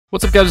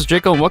What's up guys, it's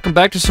Jaco and welcome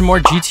back to some more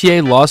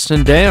GTA Lost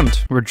and Damned.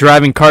 Where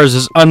driving cars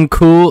is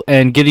uncool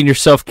and getting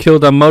yourself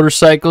killed on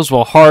motorcycles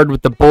while hard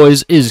with the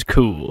boys is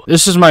cool.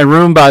 This is my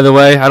room, by the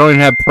way. I don't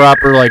even have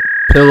proper like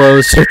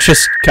pillows or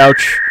just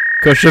couch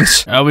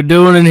cushions. How we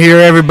doing in here,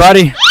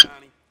 everybody?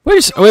 Wait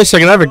a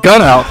second, I have a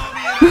gun out.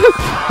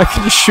 I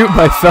can just shoot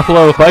my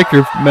fellow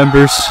biker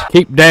members.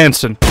 Keep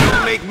dancing.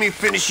 Make me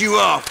finish you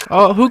off.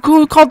 Oh,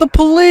 who called the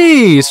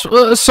police?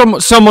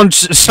 Someone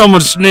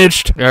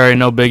snitched. Alright,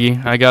 no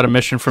biggie. I got a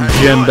mission from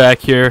Jim back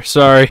here.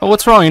 Sorry. Oh,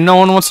 what's wrong? No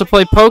one wants to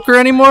play poker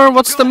anymore?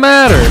 What's the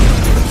matter?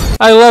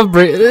 I love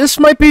this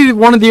might be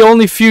one of the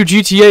only few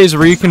GTAs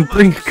where you can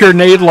bring a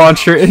grenade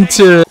launcher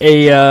into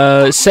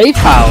a safe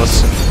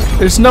house.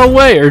 There's no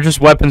way, or just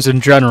weapons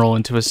in general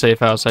into a safe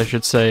house, I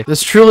should say.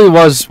 This truly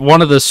was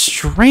one of the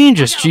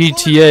strangest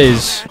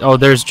GTAs. Oh,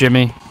 there's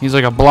Jimmy. He's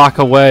like a block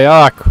away.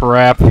 Ah, oh,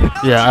 crap.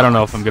 Yeah, I don't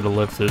know if I'm gonna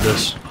live through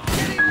this.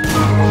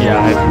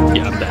 Yeah,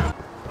 I'm down.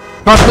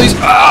 Come on, please.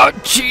 Oh,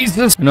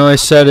 Jesus. I know I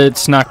said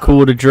it's not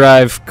cool to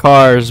drive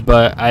cars,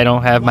 but I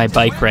don't have my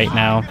bike right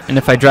now. And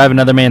if I drive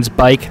another man's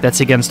bike, that's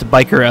against a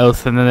biker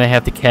oath, and then they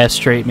have to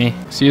castrate me.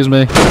 Excuse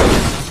me.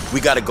 We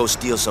gotta go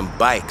steal some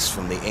bikes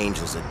from the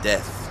Angels of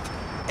Death.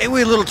 Ain't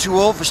we a little too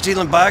old for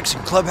stealing bikes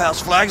and clubhouse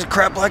flags and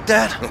crap like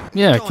that?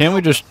 Yeah, can't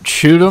we just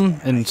shoot them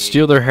and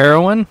steal their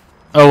heroin?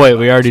 Oh wait,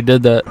 we already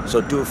did that. So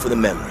do it for the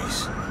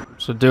memories.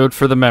 So do it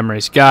for the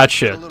memories.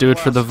 Gotcha. Do it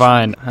for the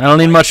vine. I don't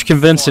need much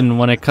convincing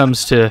when it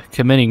comes to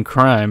committing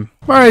crime.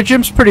 Alright,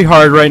 Jim's pretty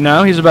hard right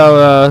now. He's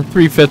about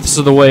 3/5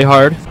 of the way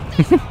hard.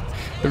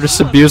 They're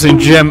just abusing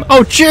Jim.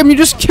 Oh, Jim, you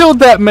just killed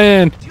that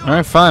man!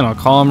 Alright, fine. I'll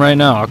call him right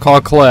now. I'll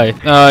call Clay. He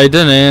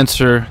didn't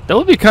answer. That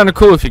would be kind of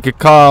cool if you could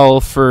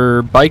call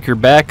for biker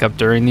backup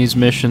during these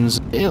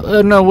missions.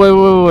 No,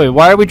 wait.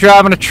 Why are we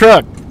driving a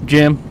truck,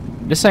 Jim?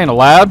 This ain't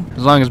allowed.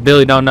 As long as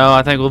Billy don't know,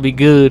 I think we'll be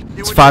good.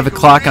 It's 5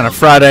 o'clock on a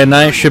Friday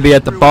night. Should be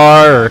at the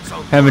bar or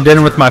having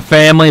dinner with my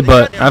family,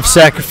 but I've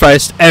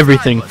sacrificed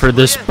everything for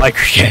this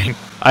biker gang.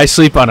 I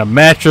sleep on a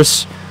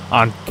mattress,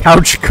 on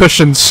couch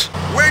cushions.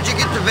 Where'd you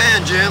get the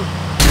van, Jim?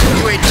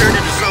 You ain't turned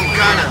into some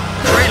kind of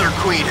trailer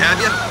queen, have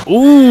you?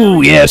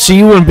 Ooh, yeah, so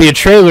you wouldn't be a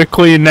trailer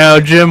queen now,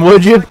 Jim,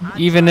 would you?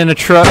 Even in a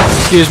truck?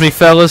 Excuse me,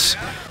 fellas.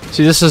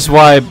 See, this is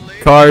why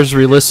cars,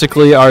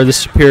 realistically, are the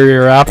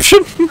superior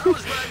option.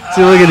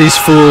 See, look at these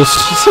fools.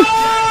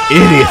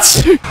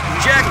 Idiots.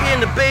 Jackie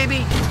and the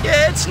baby?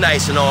 Yeah, it's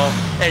nice and all.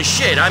 And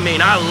shit, I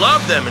mean, I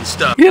love them and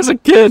stuff. He has a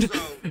kid,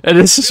 and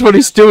this is what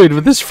he's doing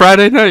with this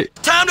Friday night.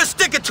 Time to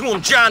stick it to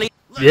him, Johnny.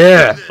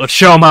 Yeah, let's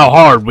show him how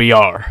hard we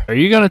are. Are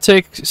you gonna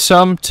take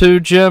some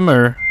too, Jim,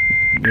 or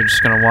you're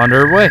just gonna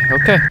wander away?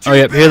 Okay. Oh,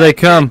 yep, here they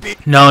come.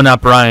 No,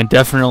 not Brian.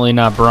 Definitely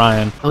not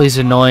Brian. Well, he's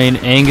annoying.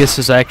 Angus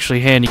is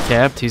actually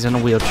handicapped. He's in a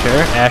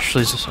wheelchair.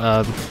 Ashley's,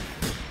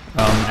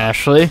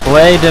 Ashley.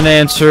 Clay didn't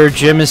answer.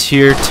 Jim is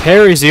here.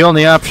 Terry's the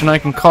only option I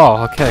can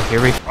call. Okay,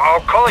 here we go. I'll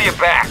call you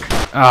back.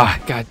 Ah,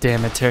 god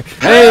damn it, Terry.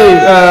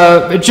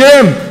 Hey,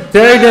 Jim!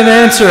 Terry didn't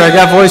answer. I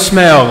got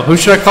voicemail. Who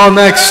should I call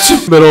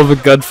next? Middle of a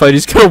gunfight.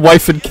 He's got a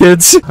wife and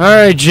kids.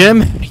 Alright,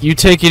 Jim. You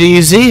take it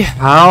easy.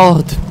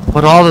 I'll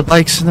put all the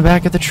bikes in the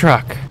back of the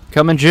truck.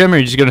 Coming, Jim, or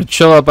you just gonna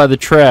chill out by the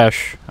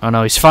trash? Oh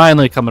no, he's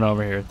finally coming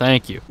over here.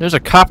 Thank you. There's a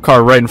cop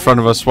car right in front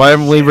of us. Why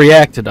haven't we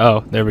reacted?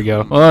 Oh, there we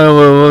go.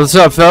 What's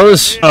up,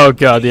 fellas? Oh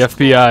god, the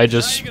FBI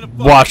just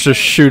watched us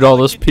shoot all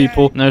those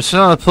people. There's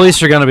some of the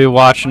police are gonna be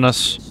watching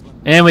us.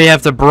 And we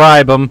have to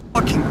bribe them.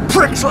 Fucking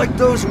pricks like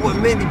those are what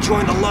made me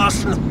join the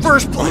Lost in the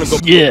first place.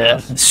 Yeah,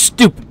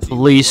 stupid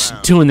police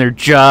doing their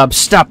job,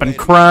 stopping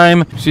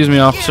crime. Excuse me,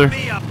 officer.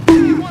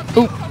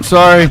 Oh,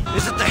 sorry.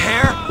 Is it the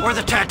hair or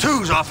the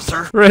tattoos,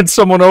 officer? Ran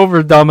someone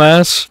over,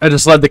 dumbass. I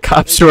just led the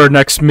cops to our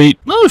next meet.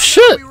 Oh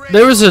shit,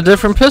 there was a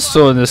different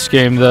pistol in this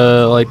game.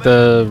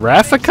 The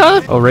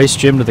Raffica? Oh, race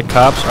Jim to the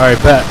cops. All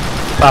right, bet.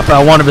 Pop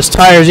out one of his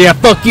tires. Yeah,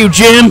 fuck you,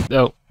 Jim.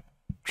 Oh,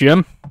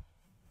 Jim?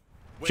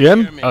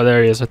 Jim? Oh,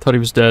 there he is. I thought he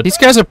was dead. These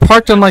guys are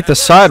parked on, like, the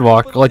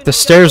sidewalk, like the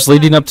stairs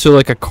leading up to,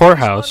 like, a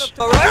courthouse.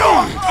 Ooh!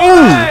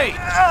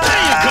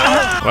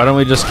 Why don't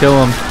we just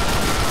kill him?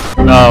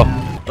 No.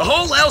 The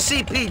whole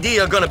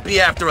LCPD are gonna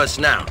be after us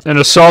now. And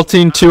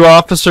assaulting 2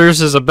 officers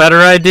is a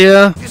better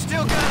idea? You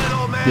still got it,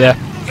 old man. Yeah.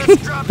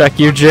 Back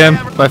you, Jim.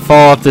 If I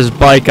fall off this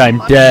bike, I'm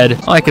dead.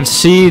 Oh, I can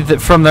see that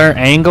from their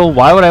angle.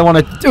 Why would I want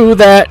to do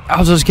that?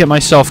 I'll just get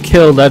myself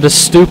killed. That is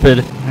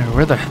stupid.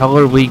 Where the hell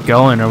are we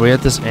going? Are we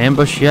at this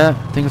ambush yet?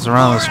 I think it's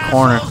around this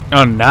corner.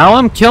 Oh, now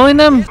I'm killing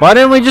them? Why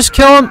didn't we just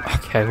kill him?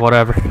 Okay,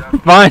 whatever.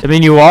 Fine. I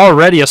mean, you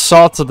already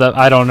assaulted them.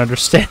 I don't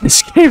understand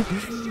this game.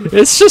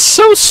 It's just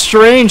so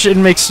strange. It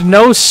makes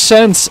no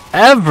sense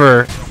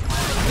ever.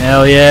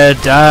 Hell yeah,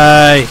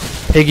 die.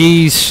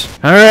 Piggies.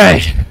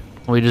 Alright.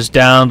 We just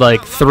downed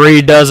like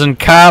 3 dozen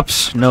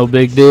cops. No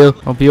big deal.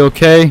 Hope you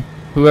okay,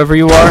 whoever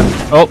you are.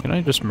 Oh, can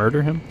I just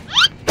murder him?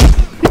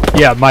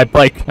 Yeah, my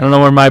bike. I don't know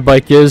where my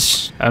bike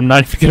is. I'm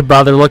not even gonna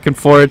bother looking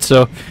for it,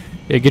 so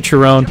yeah, get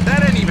your own.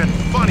 That ain't even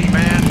funny,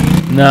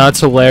 man. No, it's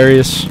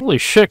hilarious. Holy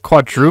shit,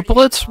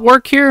 quadruplets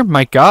work here?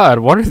 My god,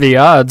 what are the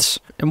odds?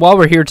 And while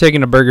we're here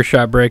taking a burger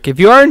shot break, if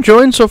you are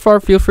enjoying so far,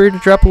 feel free to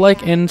drop a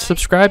like and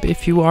subscribe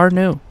if you are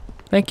new.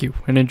 Thank you,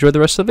 and enjoy the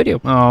rest of the video.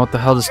 Oh, what the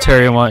hell does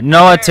Terry want?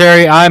 No, what,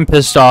 Terry? I'm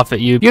pissed off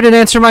at you. You didn't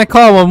answer my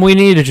call when we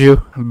needed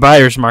you.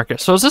 Buyer's market.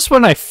 So is this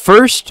when I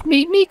first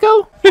meet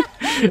Nico?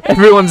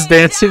 Everyone's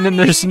dancing and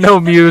there's no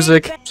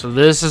music. So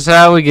this is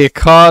how we get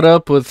caught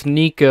up with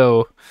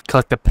Nico.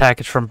 Collect the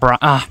package from Brian.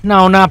 Ah,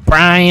 no, not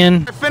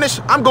Brian. Finish.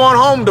 I'm going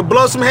home to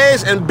blow some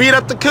heads and beat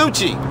up the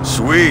coochie.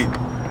 Sweet.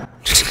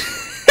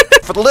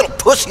 For the little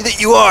pussy that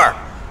you are.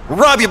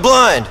 Rob you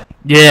blind.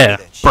 Yeah,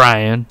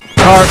 Brian.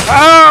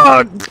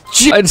 I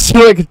just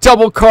do like a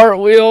double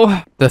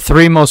cartwheel. The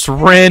three most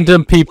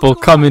random people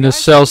coming to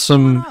sell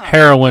some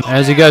heroin.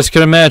 As you guys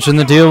can imagine,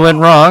 the deal went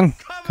wrong.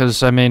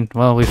 Because, I mean,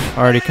 well, we've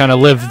already kind of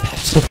lived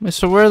that.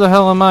 So where the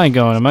hell am I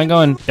going? Am I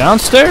going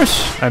downstairs?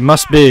 I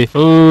must be.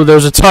 Ooh,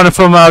 there's a ton of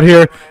them out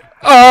here.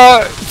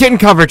 Get in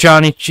cover,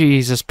 Johnny.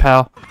 Jesus,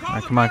 pal. All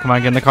right, come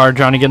on, get in the car,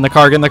 Johnny. Get in the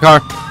car, get in the car.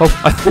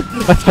 Oh, I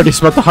thought he was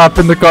about to hop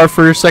in the car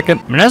for a second.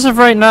 I mean, as of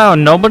right now,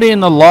 nobody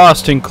in the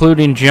Lost,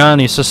 including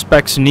Johnny,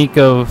 suspects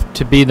Nico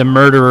to be the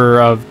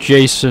murderer of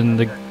Jason,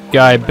 the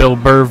guy Bill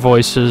Burr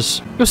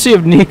voices. Go see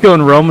if Nico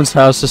and Roman's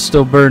house is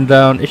still burned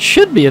down. It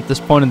should be at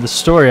this point in the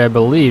story, I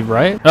believe,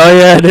 right? Oh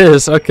yeah, it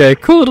is. Okay,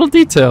 cool little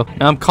detail.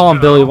 Now I'm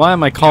calling Billy. Why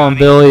am I calling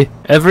Billy?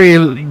 Every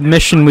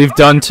mission we've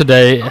done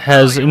today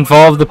has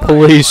involved the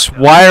police.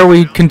 Why are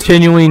we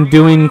continuing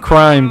doing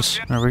crimes?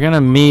 Are we gonna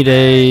meet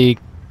a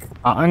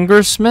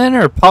congressman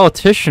or a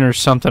politician or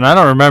something? I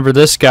don't remember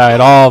this guy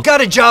at all.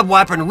 Got a job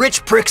wiping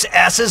rich pricks'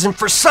 asses, and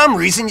for some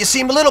reason you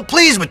seem a little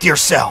pleased with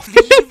yourself.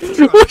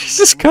 What is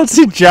this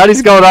cutscene?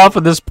 Johnny's going off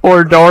with this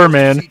poor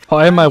doorman.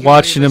 Why am I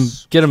watching him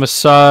get a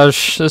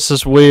massage? This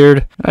is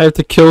weird. I have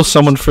to kill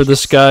someone for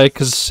this guy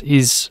because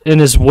he's in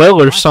his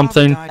will or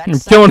something. I'm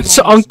killing his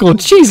uncle.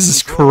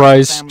 Jesus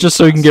Christ. Just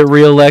so he can get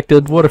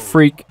reelected. What a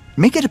freak.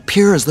 Make it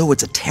appear as though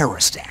it's a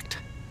terrorist act.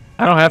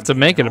 I don't have to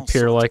make it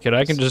appear like it.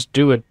 I can just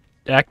do it.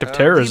 Act of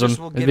terrorism.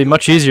 It'd be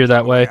much easier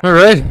that way.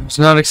 Alright, was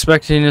not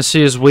expecting to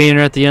see his wiener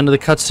at the end of the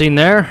cutscene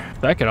there.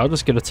 Fuck it, I'll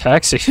just get a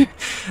taxi.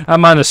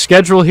 I'm on a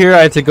schedule here.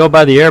 I have to go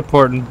by the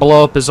airport and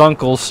blow up his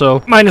uncle,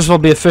 so might as well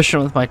be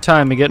efficient with my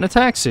time and get in a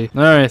taxi.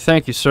 Alright,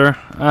 thank you, sir.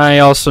 I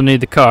also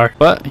need the car.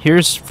 But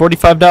here's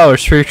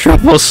 $45 for your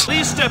troubles.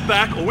 Please step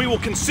back or we will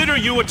consider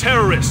you a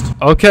terrorist.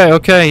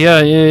 Okay,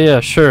 yeah,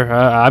 sure.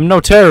 I'm no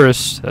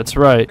terrorist. That's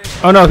right.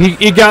 Oh no,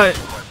 he got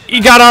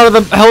out of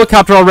the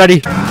helicopter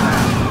already.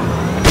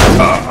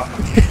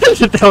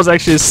 That was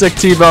actually a sick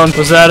T-bone.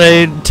 Was that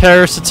a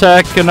terrorist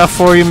attack enough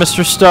for you,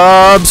 Mr.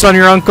 Stubbs, on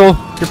your uncle?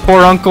 Your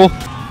poor uncle?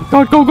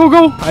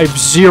 Go! I have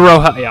zero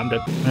health. Yeah, I'm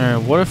dead.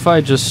 Alright, what if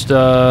I just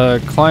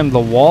climbed the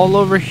wall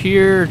over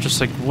here?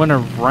 Just like went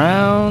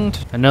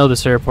around? I know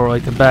this airport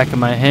like the back of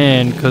my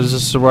hand because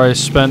this is where I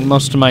spent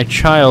most of my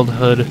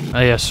childhood.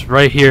 Ah, yes,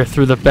 right here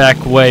through the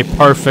back way.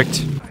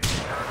 Perfect.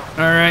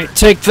 Alright,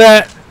 take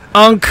that.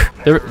 Unk.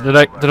 Did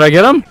I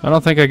get him? I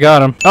don't think I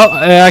got him.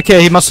 Oh,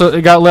 okay, he must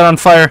have got lit on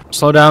fire.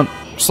 Slow down.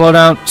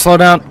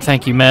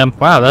 Thank you, ma'am.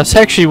 Wow, that's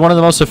actually one of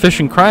the most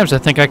efficient crimes I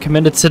think I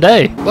committed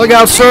today. Look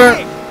out, sir.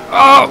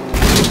 Oh.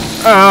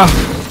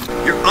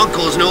 Your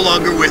uncle is no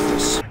longer with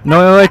us.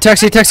 No, wait,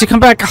 taxi,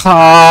 come back.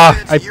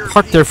 Ah, I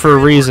parked there for a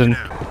reason.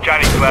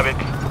 Johnny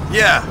Klebitz.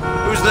 Yeah,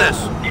 who's this?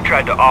 You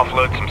tried to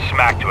offload some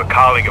smack to a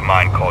colleague of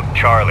mine called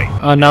Charlie.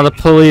 Now the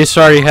police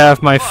already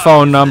have my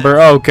phone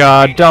number. Oh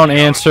god, don't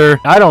answer.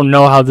 I don't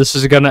know how this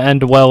is gonna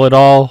end well at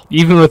all.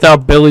 Even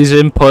without Billy's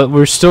input,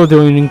 we're still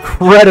doing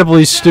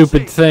incredibly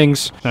stupid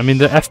things. I mean,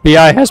 the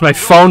FBI has my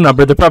phone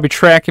number. They're probably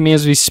tracking me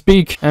as we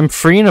speak. I'm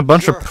freeing a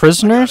bunch of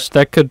prisoners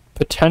that could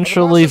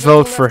potentially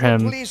vote for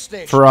him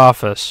for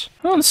office.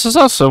 Oh, this is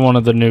also one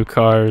of the new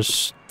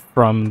cars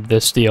from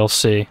this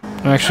DLC.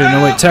 Actually,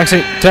 no, wait,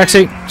 taxi!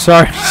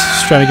 Sorry,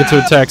 just trying to get to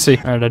a taxi.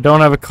 Alright, I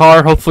don't have a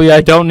car. Hopefully I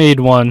don't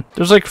need one.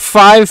 There's like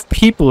 5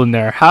 people in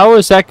there. How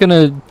is that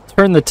gonna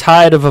turn the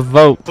tide of a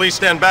vote? Please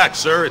stand back,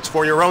 sir. It's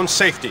for your own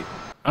safety.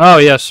 Oh,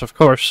 yes, of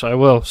course, I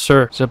will,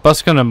 sir. Is that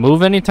bus gonna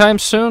move anytime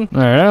soon?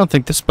 Alright, I don't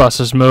think this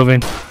bus is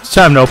moving. It's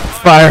time to open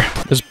fire.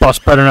 This bus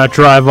better not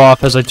drive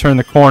off as I turn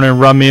the corner and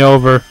run me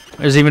over.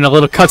 There's even a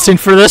little cutscene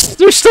for this.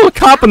 There's still a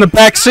cop in the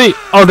back seat.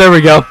 Oh, there we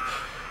go.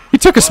 He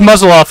took his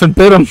muzzle off and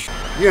bit him.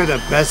 You're the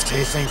best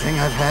tasting thing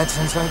I've had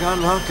since I got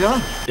locked up.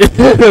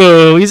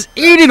 Ew, he's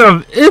eating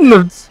him in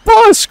the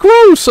bus.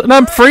 Gross. And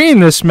I'm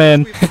freeing this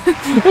man.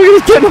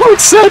 He's getting all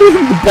excited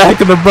in the back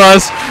of the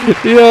bus.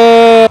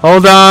 Yeah.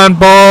 Hold on,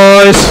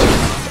 boys.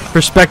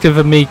 Perspective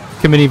of me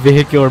committing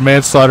vehicular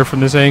manslaughter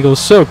from this angle is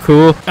so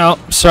cool. Oh,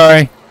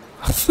 sorry.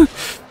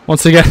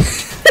 Once again.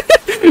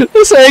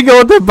 This angle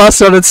with the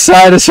bus on its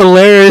side is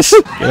hilarious.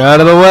 Get out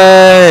of the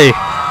way.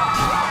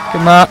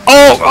 Come on.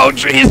 Oh,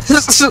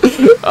 Jesus.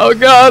 Oh,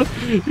 God.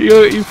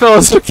 You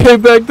fellas okay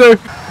back there?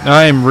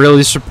 I am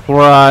really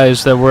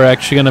surprised that we're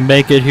actually going to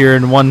make it here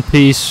in one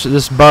piece.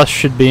 This bus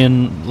should be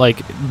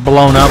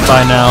blown up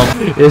by now.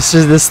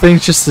 This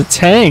thing's just a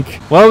tank.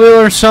 Well, we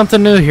learned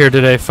something new here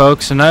today,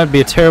 folks, and I would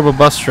be a terrible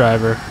bus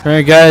driver. All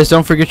right, guys,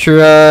 don't forget your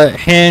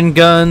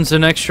handguns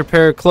and extra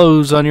pair of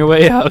clothes on your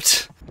way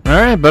out.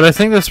 Alright, but I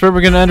think that's where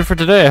we're going to end it for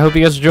today. I hope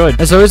you guys enjoyed.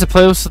 As always, the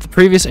playlist of the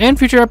previous and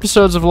future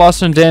episodes of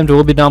Lost and Damned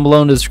will be down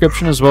below in the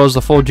description, as well as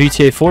the full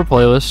GTA 4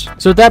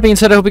 playlist. So with that being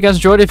said, I hope you guys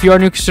enjoyed. If you are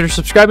new, consider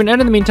subscribing,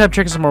 and in the meantime,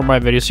 check out some more of my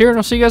videos here, and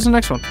I'll see you guys in the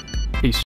next one. Peace.